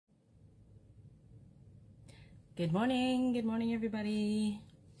Good morning everybody.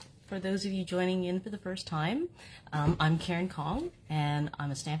 For those of you joining in for the first time, I'm Karen Kong and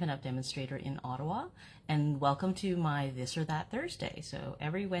I'm a Stampin' Up! Demonstrator in Ottawa, and welcome to my This or That Thursday. So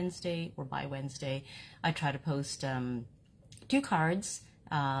every Wednesday or by Wednesday I try to post 2 cards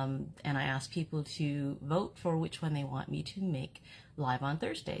and I ask people to vote for which one they want me to make live on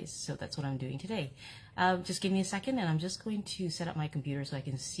Thursdays. So that's what I'm doing today. Just give me a second and I'm just going to set up my computer so I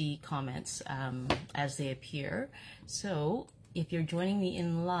can see comments as they appear. So if you're joining me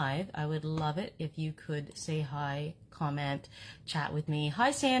in live, I would love it if you could say hi, comment, chat with me.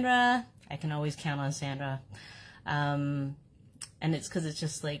 Hi Sandra! I can always count on Sandra. And it's because it's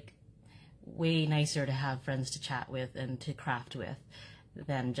just like way nicer to have friends to chat with and to craft with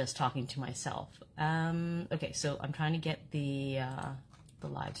than just talking to myself. Okay, so I'm trying to get the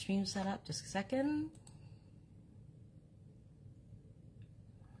live stream set up. Just a second.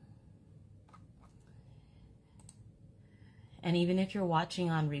 And even if you're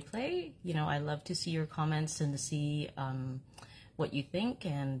watching on replay, you know, I love to see your comments and to see what you think,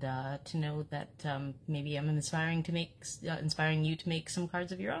 and to know that maybe I'm inspiring you to make some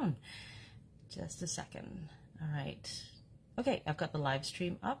cards of your own. Just a second. All right. Okay, I've got the live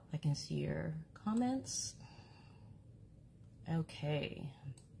stream up. I can see your comments. Okay.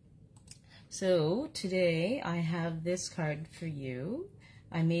 So today I have this card for you.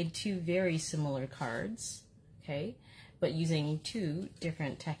 I made 2 very similar cards, okay, but using 2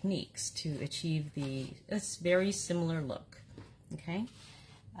 different techniques to achieve this very similar look, okay.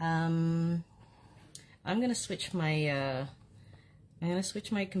 I'm gonna switch my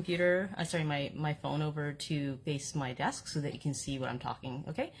computer, my phone over to face my desk so that you can see what I'm talking,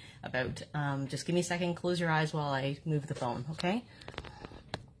 okay, about. Just give me a second, close your eyes while I move the phone, okay?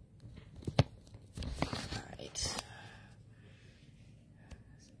 All right.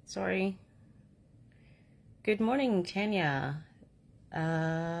 Sorry. Good morning, Tanya.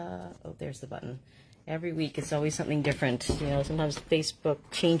 Oh, there's the button. Every week it's always something different. You know, sometimes Facebook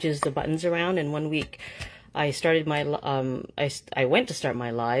changes the buttons around, and one week I started my I went to start my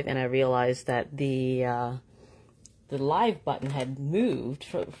live and I realized that the live button had moved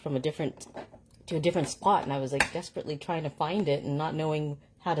from a different spot, and I was like desperately trying to find it and not knowing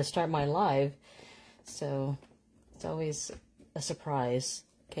how to start my live. So it's always a surprise.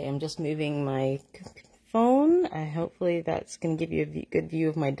 Okay, I'm just moving my phone. Hopefully that's going to give you a good view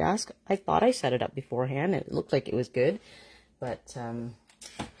of my desk. I thought I set it up beforehand and it looked like it was good, but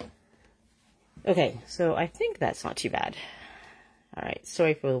okay, so I think that's not too bad. All right,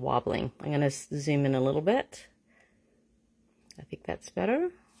 sorry for the wobbling. I'm going to zoom in a little bit. I think that's better.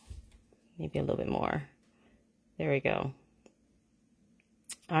 Maybe a little bit more. There we go.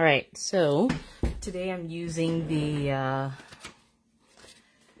 All right, so today I'm using the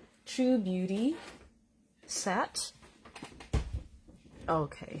True Beauty set.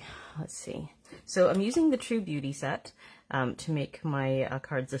 Okay, let's see. So I'm using the True Beauty set to make my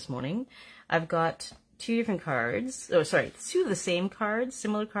cards this morning. I've got 2 different cards. Oh, sorry, 2 of the same cards,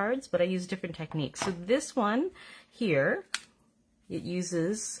 similar cards, but I use different techniques. So this one here, it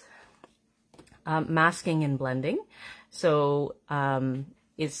uses masking and blending. So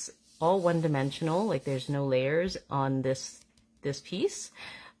it's all one-dimensional, like there's no layers on this piece,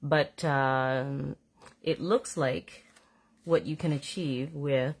 but it looks like what you can achieve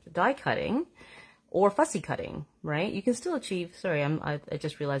with die cutting or fussy cutting, right? You can still achieve, sorry, I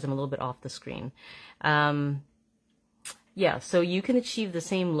just realized I'm a little bit off the screen. Yeah, so you can achieve the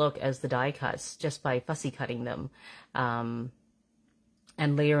same look as the die cuts just by fussy cutting them and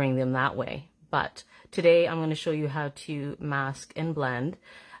layering them that way. But today I'm going to show you how to mask and blend.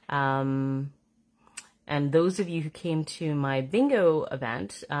 And those of you who came to my bingo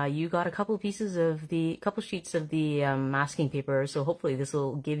event, you got a couple sheets of the masking paper. So hopefully this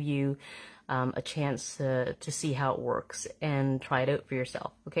will give you a chance to see how it works and try it out for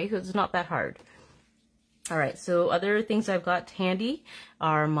yourself. Okay, so it's not that hard. All right, so other things I've got handy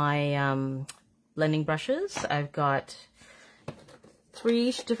are my blending brushes. I've got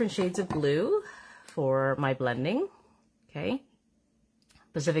 3 different shades of blue for my blending. Okay.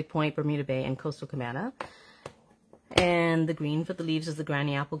 Pacific Point, Bermuda Bay, and Coastal Cabana. And the green for the leaves is the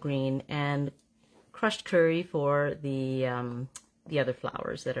Granny Apple Green, and crushed curry for the other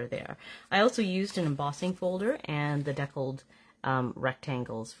flowers that are there. I also used an embossing folder and the Deckled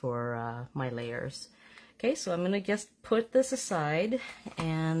rectangles for my layers. Okay, so I'm going to just put this aside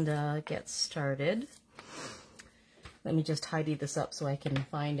and get started. Let me just tidy this up so I can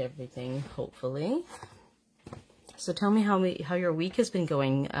find everything, hopefully. So tell me how your week has been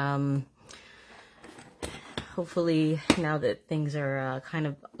going. hopefully now that things are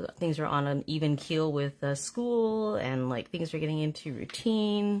things are on an even keel with school and like things are getting into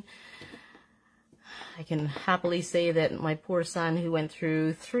routine, I can happily say that my poor son, who went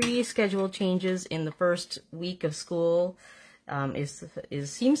through 3 schedule changes in the first week of school,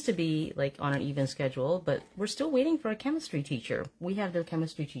 seems to be like on an even schedule, but we're still waiting for a chemistry teacher. We have no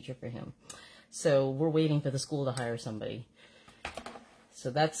chemistry teacher for him. So we're waiting for the school to hire somebody. So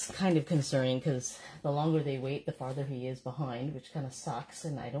that's kind of concerning because the longer they wait, the farther he is behind, which kind of sucks,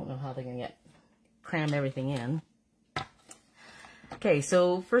 and I don't know how they're going to cram everything in. Okay,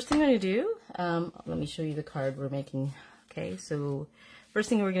 so first thing I'm going to do, let me show you the card we're making. Okay, so first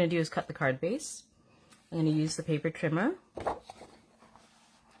thing we're going to do is cut the card base. I'm going to use the paper trimmer.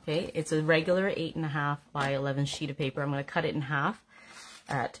 Okay, it's a regular 8.5 by 11 sheet of paper. I'm going to cut it in half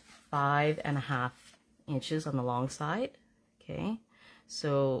at 5.5 inches on the long side. Okay,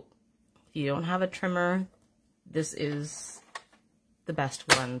 so if you don't have a trimmer, this is the best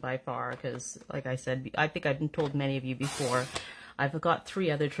one by far because, like I said, I think I've told many of you before, I've got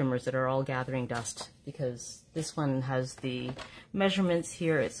 3 other trimmers that are all gathering dust because this one has the measurements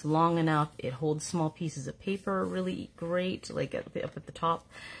here. It's long enough. It holds small pieces of paper really great, like up at the top.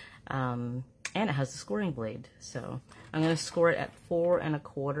 And it has the scoring blade. So I'm going to score it at 4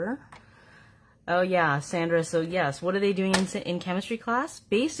 1/4. Oh yeah, Sandra, so yes, what are they doing in chemistry class?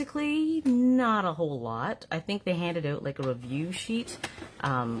 Basically, not a whole lot. I think they handed out like a review sheet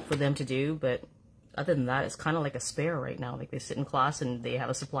for them to do, but other than that, it's kind of like a spare right now. Like they sit in class and they have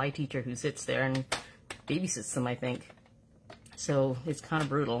a supply teacher who sits there and babysits them, I think. So it's kind of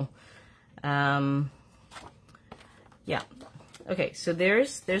brutal. Yeah. Okay, so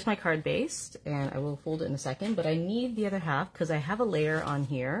there's my card base, and I will fold it in a second, but I need the other half because I have a layer on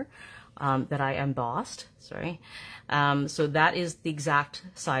here that I embossed, sorry. So that is the exact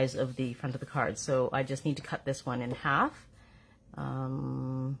size of the front of the card. So I just need to cut this one in half.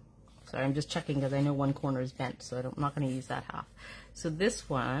 Sorry, I'm just checking because I know one corner is bent, so I'm not going to use that half. So this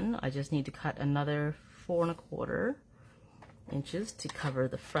one, I just need to cut another 4 1/4 inches to cover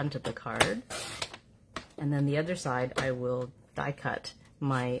the front of the card. And then the other side, I will die cut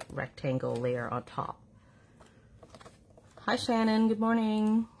my rectangle layer on top. Hi Shannon, good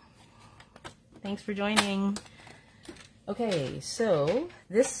morning. Thanks for joining. Okay, so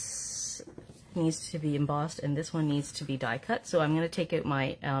this needs to be embossed and this one needs to be die cut. So I'm going to take out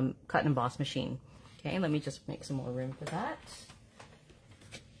my cut and emboss machine. Okay, let me just make some more room for that.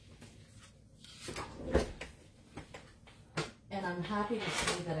 And I'm happy to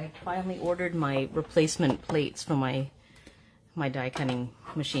see that I finally ordered my replacement plates for my die cutting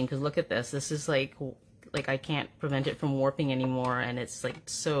machine, because look at this. This is like I can't prevent it from warping anymore, and it's like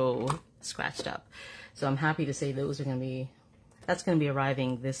so scratched up. So I'm happy to say those are going to be, that's going to be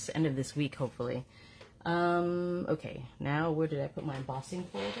arriving this end of this week, hopefully. Okay, now where did I put my embossing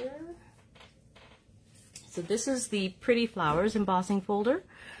folder? So this is the Pretty Flowers embossing folder,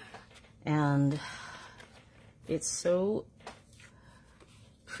 and it's so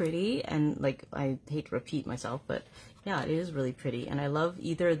pretty, and like I hate to repeat myself, but yeah, it is really pretty, and I love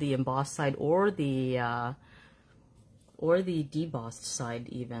either the embossed side or the debossed side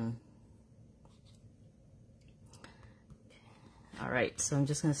even. All right, so I'm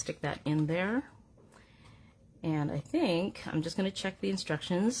just going to stick that in there, and I think I'm just going to check the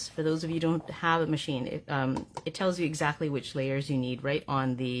instructions. For those of you who don't have a machine, it tells you exactly which layers you need right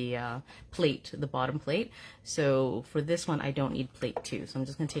on the plate, the bottom plate. So for this one, I don't need plate 2, so I'm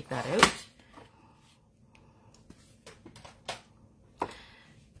just going to take that out.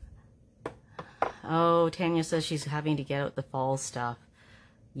 Oh, Tanya says she's having to get out the fall stuff.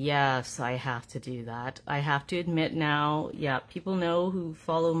 Yes, I have to do that. I have to admit now, yeah, people know who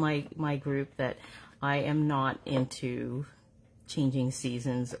follow my group that I am not into changing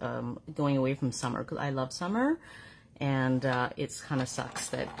seasons, going away from summer, because I love summer, and it's kind of sucks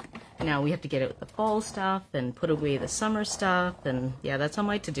that now we have to get out the fall stuff and put away the summer stuff, and yeah, that's on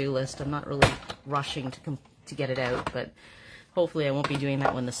my to-do list. I'm not really rushing to get it out, but hopefully I won't be doing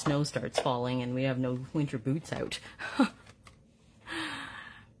that when the snow starts falling and we have no winter boots out.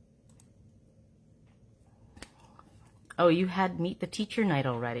 Oh, you had Meet the Teacher night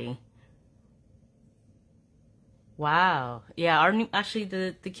already. Wow. Yeah, actually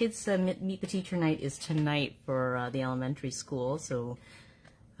the kids' Meet the Teacher night is tonight for the elementary school, so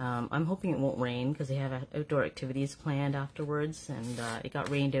I'm hoping it won't rain because they have outdoor activities planned afterwards, and it got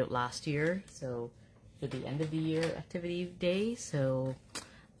rained out last year, so for the end of the year activity day, so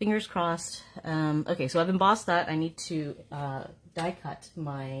fingers crossed. Okay, so I've embossed that. I need to die cut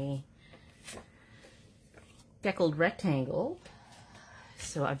my Deckled rectangle.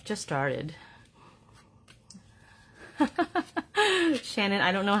 So I've just started. Shannon,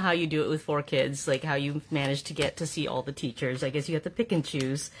 I don't know how you do it with 4 kids, like how you manage to get to see all the teachers. I guess you have to pick and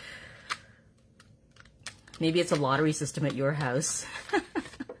choose. Maybe it's a lottery system at your house.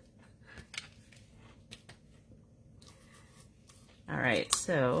 All right,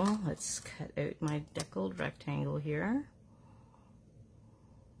 so let's cut out my deckled rectangle here.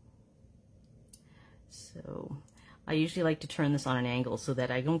 So I usually like to turn this on an angle so that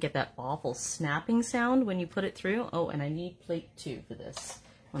I don't get that awful snapping sound when you put it through. Oh, and I need plate 2 for this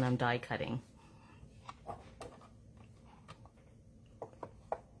when I'm die cutting.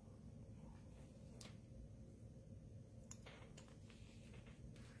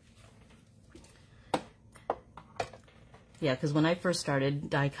 Yeah, because when I first started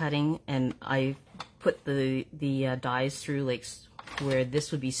die cutting and I put the dies through like where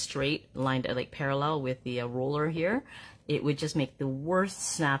this would be straight, lined like parallel with the roller here, it would just make the worst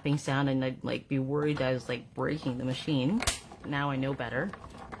snapping sound, and I'd like be worried I was like breaking the machine. Now I know better.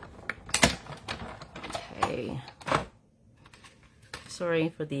 Okay. Sorry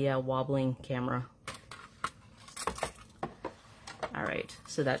for the wobbling camera. All right,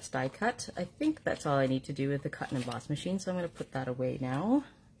 so that's die cut. I think that's all I need to do with the cut and emboss machine, so I'm going to put that away now.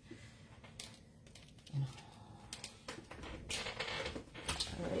 All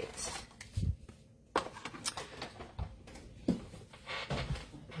right.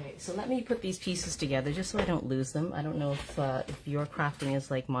 Okay, so let me put these pieces together just so I don't lose them. I don't know if your crafting is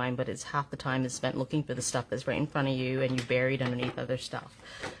like mine, but it's half the time is spent looking for the stuff that's right in front of you and you buried underneath other stuff.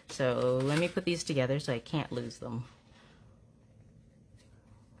 So let me put these together so I can't lose them.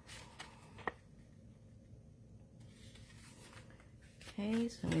 Okay,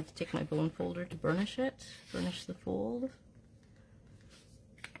 so I'm going to take my bone folder to burnish it, burnish the fold.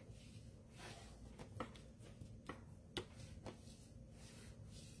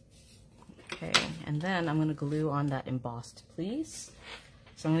 Okay, and then I'm going to glue on that embossed piece.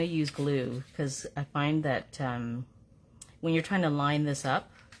 So I'm going to use glue because I find that when you're trying to line this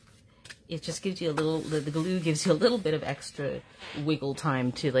up, it just gives you a little, the glue gives you a little bit of extra wiggle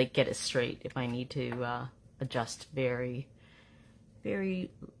time to like get it straight if I need to adjust very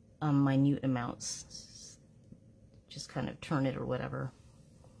minute amounts, just kind of turn it or whatever.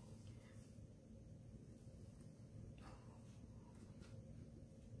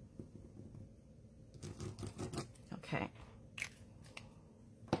 Okay,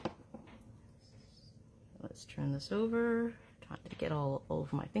 let's turn this over, trying to get all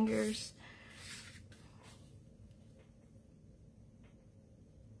over my fingers.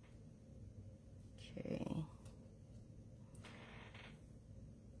 Okay.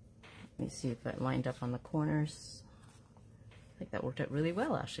 Let me see if that lined up on the corners. I think that worked out really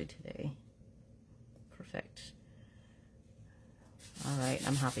well actually today. Perfect. All right,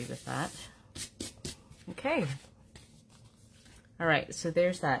 I'm happy with that. Okay. All right, so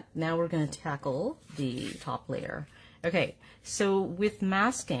there's that. Now we're going to tackle the top layer. Okay, so with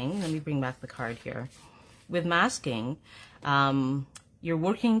masking, let me bring back the card here. With masking, you're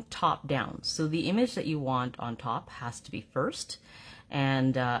working top down. So the image that you want on top has to be first.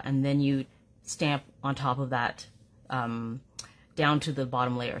 And then you stamp on top of that down to the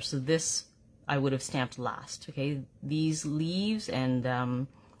bottom layer. So this I would have stamped last, okay? These leaves and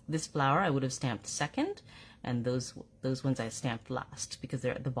this flower I would have stamped second, and those ones I stamped last because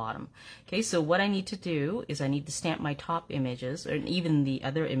they're at the bottom. Okay, so what I need to do is I need to stamp my top images, or even the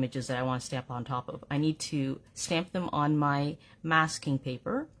other images that I want to stamp on top of. I need to stamp them on my masking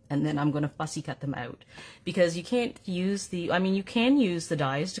paper, and then I'm going to fussy cut them out, because you can't use the, I mean, you can use the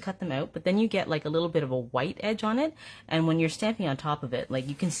dies to cut them out, but then you get like a little bit of a white edge on it, and when you're stamping on top of it, like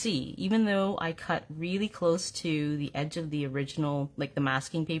you can see, even though I cut really close to the edge of the original, like the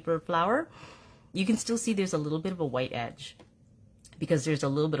masking paper flower, you can still see there's a little bit of a white edge because there's a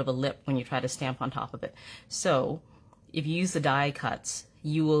little bit of a lip when you try to stamp on top of it. So if you use the die cuts,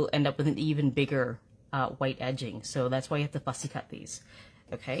 you will end up with an even bigger white edging. So that's why you have to fussy cut these.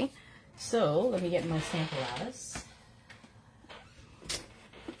 Okay, so let me get my Stamparatus.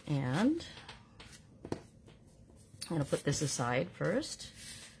 And I'm going to put this aside first.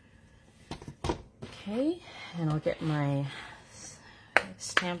 Okay, and I'll get my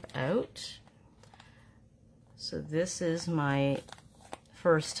stamp out. So this is my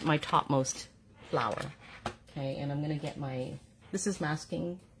topmost flower. Okay, and I'm going to get this is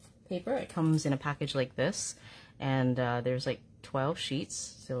masking paper. It comes in a package like this, and there's like 12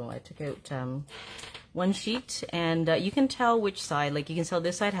 sheets. So I took out one sheet, and you can tell which side, like you can tell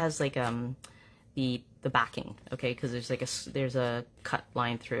this side has like the backing, okay, because there's a cut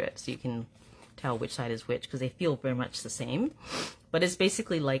line through it, so you can tell which side is which because they feel very much the same. But it's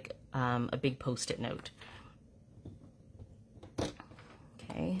basically like a big post-it note.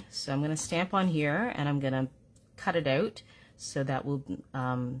 Okay, so I'm going to stamp on here and I'm going to cut it out so that will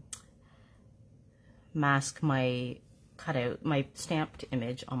mask my cutout, my stamped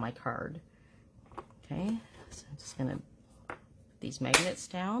image on my card. Okay, so I'm just going to put these magnets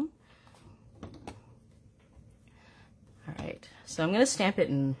down. All right, so I'm going to stamp it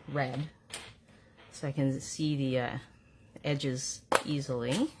in red so I can see the edges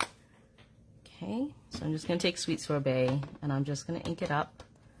easily. Okay, so I'm just going to take Sweet Sorbet and I'm just going to ink it up.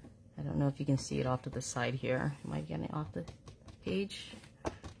 I don't know if you can see it off to the side here. Am I getting it off the page?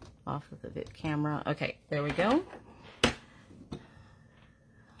 Off of the camera. Okay, there we go.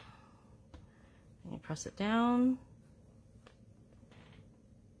 And press it down.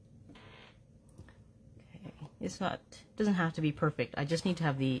 Okay, it doesn't have to be perfect. I just need to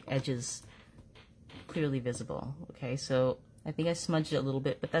have the edges clearly visible. Okay, so I think I smudged it a little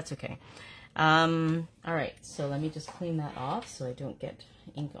bit, but that's okay. All right, so let me just clean that off so I don't get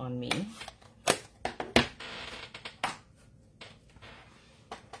ink on me.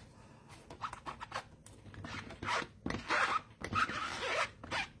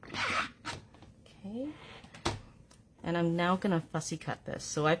 Okay, and I'm now gonna fussy cut this.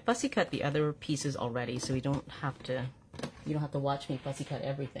 So I fussy cut the other pieces already, so you don't have to watch me fussy cut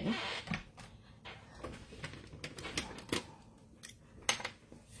everything.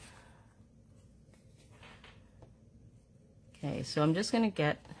 Okay, so I'm just going to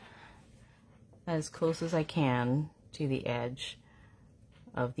get as close as I can to the edge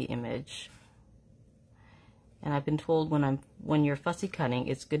of the image. And I've been told when you're fussy cutting,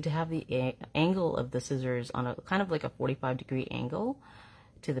 it's good to have the angle of the scissors on a kind of like a 45-degree angle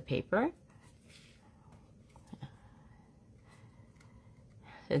to the paper.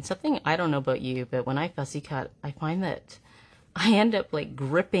 And something, I don't know about you, but when I fussy cut, I find that I end up like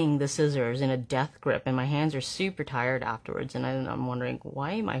gripping the scissors in a death grip, and my hands are super tired afterwards, and I'm wondering,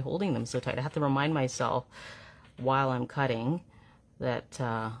 why am I holding them so tight? I have to remind myself while I'm cutting that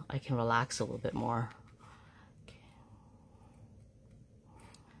I can relax a little bit more. Okay.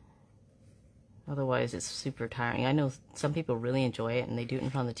 Otherwise, it's super tiring. I know some people really enjoy it, and they do it in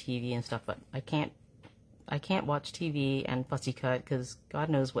front of the TV and stuff, but I can't watch TV and fussy cut, because God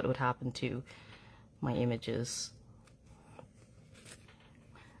knows what would happen to my images.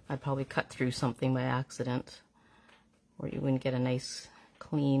 I'd probably cut through something by accident, or you wouldn't get a nice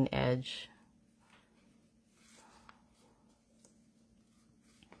clean edge.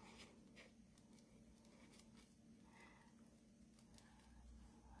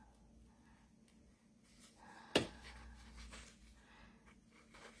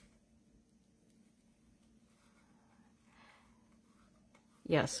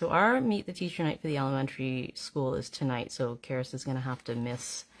 Yeah, so our Meet the Teacher night for the elementary school is tonight, so Karis is going to have to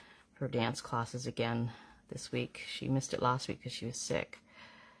miss her dance classes again this week. She missed it last week because she was sick,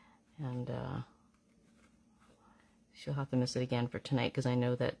 and she'll have to miss it again for tonight, because I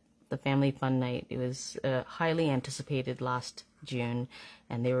know that the family fun night, it was highly anticipated last June,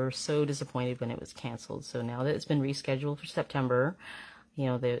 and they were so disappointed when it was canceled. So now that it's been rescheduled for September, you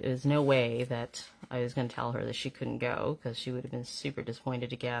know, there is no way that I was going to tell her that she couldn't go, because she would have been super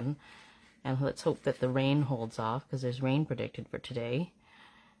disappointed again. And let's hope that the rain holds off, because there's rain predicted for today.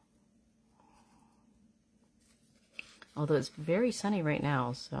 Although it's very sunny right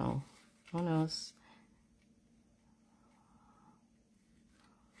now, so who knows.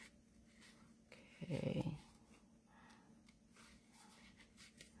 Okay.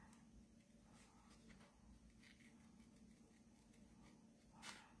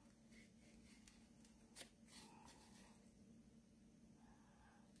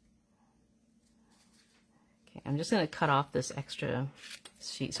 Okay, I'm just going to cut off this extra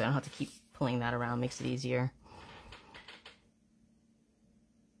sheet so I don't have to keep pulling that around. Makes it easier.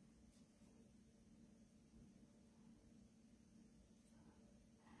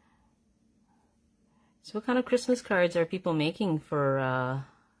 So what kind of Christmas cards are people making for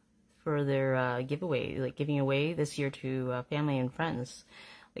their giveaway, like giving away this year to family and friends?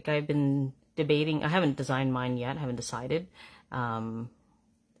 Like, I've been debating, I haven't designed mine yet, I haven't decided.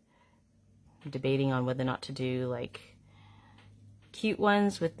 Debating on whether or not to do like cute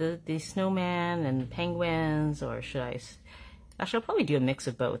ones with the snowman and the penguins, or should I, actually I'll probably do a mix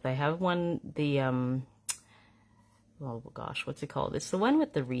of both. I have one, the, oh gosh, what's it called? It's the one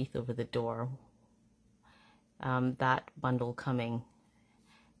with the wreath over the door. That bundle coming,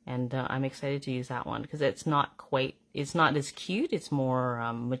 and I'm excited to use that one, because it's not as cute, it's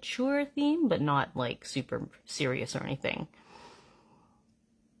more mature theme, but not like super serious or anything.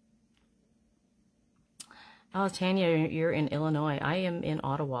 Oh, Tanya, you're in Illinois. I am in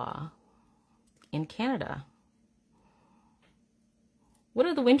Ottawa, in Canada. What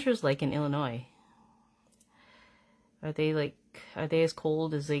are the winters like in Illinois? Are they as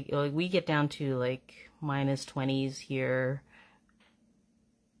cold as like we get down to like -20s here?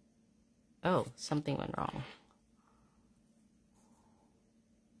 Oh, something went wrong.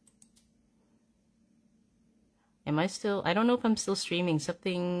 Am I still, I don't know if I'm still streaming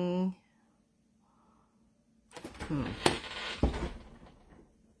something.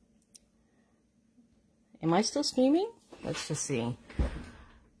 Am I still streaming? Let's just see.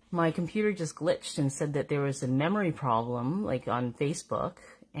 My computer just glitched and said that there was a memory problem, like on Facebook,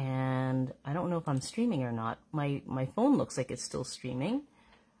 and I don't know if I'm streaming or not. My phone looks like it's still streaming.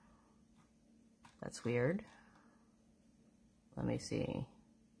 That's weird. Let me see.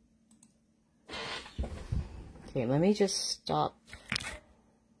 Okay, let me just stop